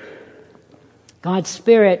sin. God's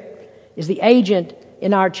Spirit is the agent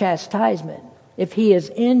in our chastisement. If He is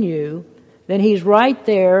in you, then He's right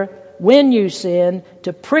there when you sin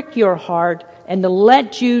to prick your heart and to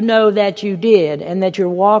let you know that you did and that you're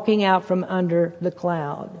walking out from under the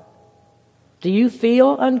cloud. Do you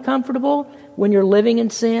feel uncomfortable when you're living in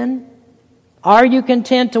sin? Are you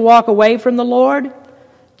content to walk away from the Lord?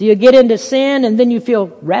 Do you get into sin and then you feel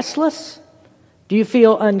restless? Do you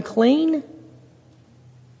feel unclean?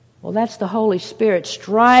 Well, that's the Holy Spirit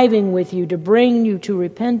striving with you to bring you to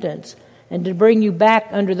repentance and to bring you back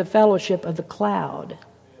under the fellowship of the cloud.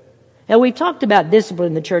 Now, we've talked about discipline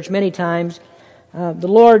in the church many times. The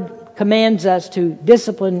Lord commands us to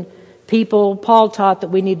discipline people. Paul taught that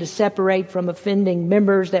we need to separate from offending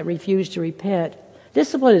members that refuse to repent.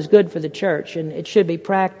 Discipline is good for the church, and it should be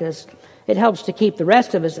practiced. It helps to keep the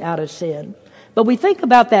rest of us out of sin. But we think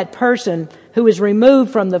about that person who is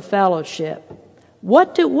removed from the fellowship.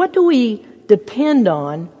 What do we depend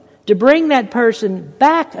on to bring that person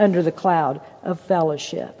back under the cloud of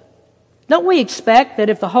fellowship? Don't we expect that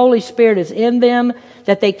if the Holy Spirit is in them,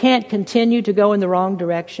 that they can't continue to go in the wrong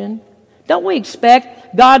direction? Don't we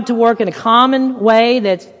expect God to work in a common way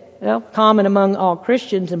that's common among all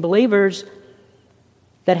Christians and believers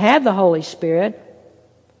that have the Holy Spirit?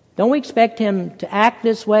 Don't we expect Him to act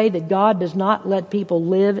this way, that God does not let people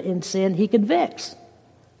live in sin? He convicts.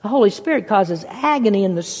 The Holy Spirit causes agony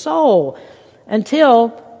in the soul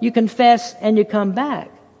until you confess and you come back.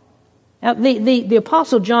 Now, the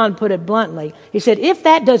Apostle John put it bluntly. He said, if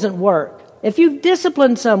that doesn't work, if you've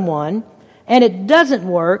disciplined someone and it doesn't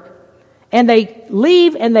work, and they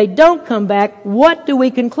leave and they don't come back, what do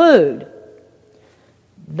we conclude?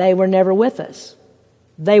 They were never with us.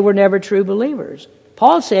 They were never true believers.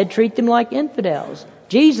 Paul said, treat them like infidels.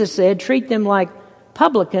 Jesus said, treat them like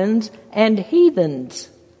publicans and heathens.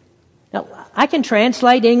 Now, I can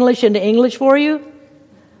translate English into English for you.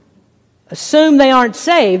 Assume they aren't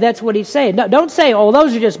saved. That's what he's saying. No, don't say, oh,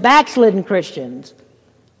 those are just backslidden Christians.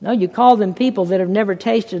 No, you call them people that have never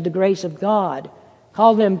tasted the grace of God.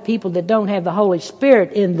 Call them people that don't have the Holy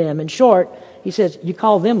Spirit in them. In short, he says, you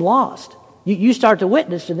call them lost. You start to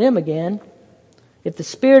witness to them again. If the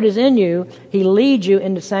Spirit is in you, He leads you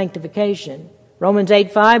into sanctification. Romans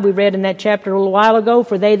 8:5, we read in that chapter a little while ago,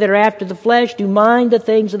 for they that are after the flesh do mind the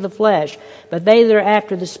things of the flesh, but they that are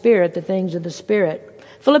after the Spirit, the things of the Spirit.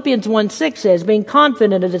 Philippians 1:6 says, being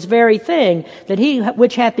confident of this very thing, that He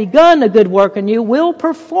which hath begun a good work in you will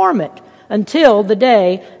perform it until the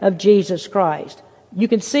day of Jesus Christ. You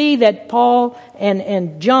can see that Paul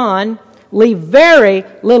and John leave very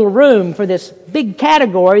little room for this big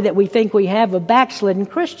category that we think we have of backslidden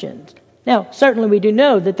Christians. Now, certainly we do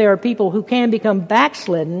know that there are people who can become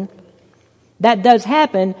backslidden. That does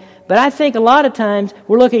happen, but I think a lot of times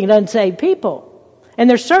we're looking at unsaved people. And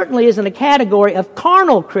there certainly isn't a category of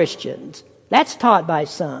carnal Christians. That's taught by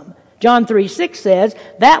some. John 3:6 says,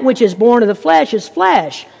 that which is born of the flesh is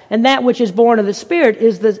flesh, and that which is born of the Spirit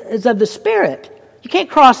is of the Spirit. You can't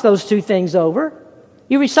cross those two things over.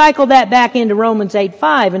 You recycle that back into Romans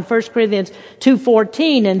 8:5 and 1 Corinthians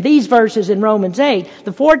 2:14 and these verses in Romans 8,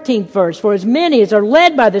 the 14th verse, for as many as are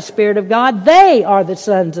led by the Spirit of God, they are the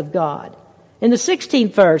sons of God. In the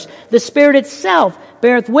 16th verse, the Spirit itself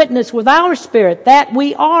beareth witness with our spirit that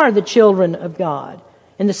we are the children of God.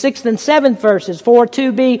 In the 6th and 7th verses, for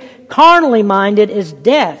to be carnally minded is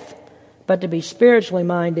death, but to be spiritually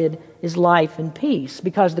minded is life and peace,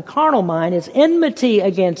 because the carnal mind is enmity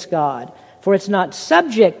against God. For it's not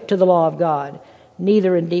subject to the law of God,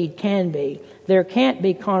 neither indeed can be. There can't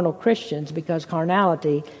be carnal Christians because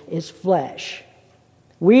carnality is flesh.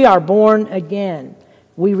 We are born again.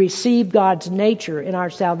 We receive God's nature in our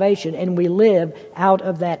salvation, and we live out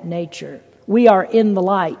of that nature. We are in the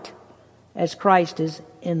light as Christ is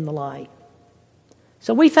in the light.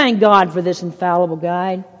 So we thank God for this infallible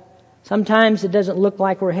guide. Sometimes it doesn't look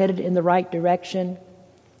like we're headed in the right direction.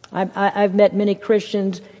 I've met many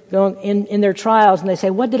Christians going in their trials, and they say,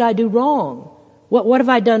 what did I do wrong? What have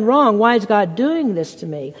I done wrong? Why is God doing this to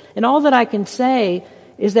me? And all that I can say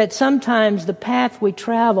is that sometimes the path we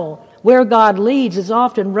travel, where God leads, is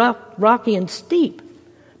often rough, rocky and steep.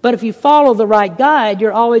 But if you follow the right guide,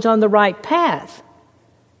 you're always on the right path.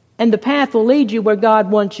 And the path will lead you where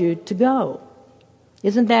God wants you to go.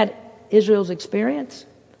 Isn't that Israel's experience?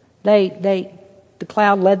 The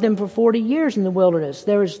cloud led them for 40 years in the wilderness.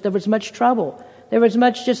 There was much trouble. There was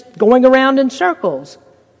much just going around in circles.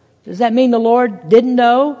 Does that mean the Lord didn't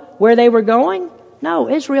know where they were going? No,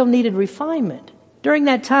 Israel needed refinement. During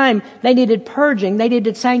that time, they needed purging. They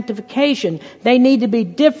needed sanctification. They needed to be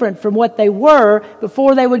different from what they were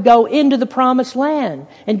before they would go into the promised land.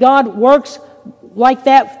 And God works like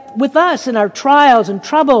that with us in our trials and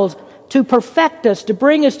troubles to perfect us, to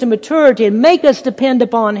bring us to maturity and make us depend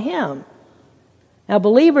upon Him. Now,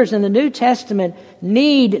 believers in the New Testament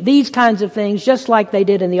need these kinds of things just like they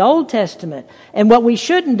did in the Old Testament. And what we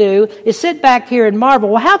shouldn't do is sit back here and marvel,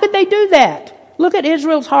 well, how could they do that? Look at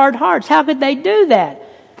Israel's hard hearts. How could they do that?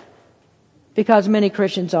 Because many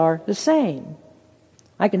Christians are the same.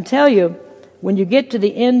 I can tell you, when you get to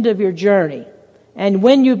the end of your journey, and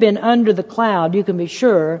when you've been under the cloud, you can be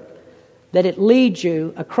sure that it leads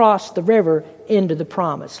you across the river into the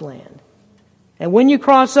promised land. And when you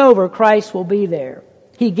cross over, Christ will be there.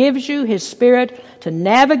 He gives you His Spirit to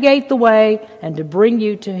navigate the way and to bring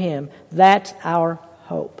you to Him. That's our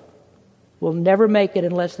hope. We'll never make it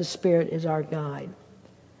unless the Spirit is our guide.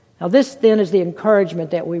 Now this then is the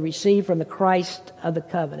encouragement that we receive from the Christ of the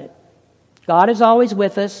covenant. God is always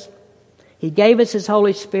with us. He gave us His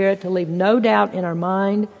Holy Spirit to leave no doubt in our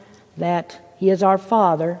mind that He is our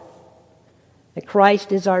Father, that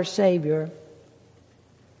Christ is our Savior,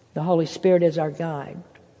 the Holy Spirit is our guide.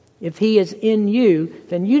 If He is in you,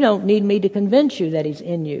 then you don't need me to convince you that He's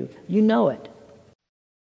in you. You know it.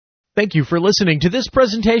 Thank you for listening to this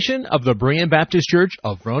presentation of the Berean Baptist Church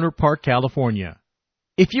of Rohnert Park, California.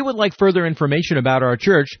 If you would like further information about our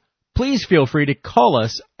church, please feel free to call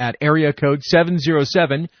us at area code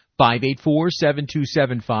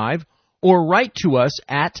 707-584-7275 or write to us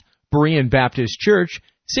at Berean Baptist Church,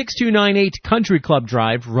 6298 Country Club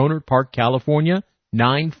Drive, Rohnert Park, California,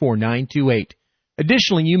 94928.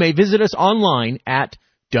 Additionally, you may visit us online at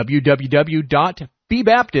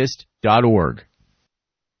www.bbaptist.org.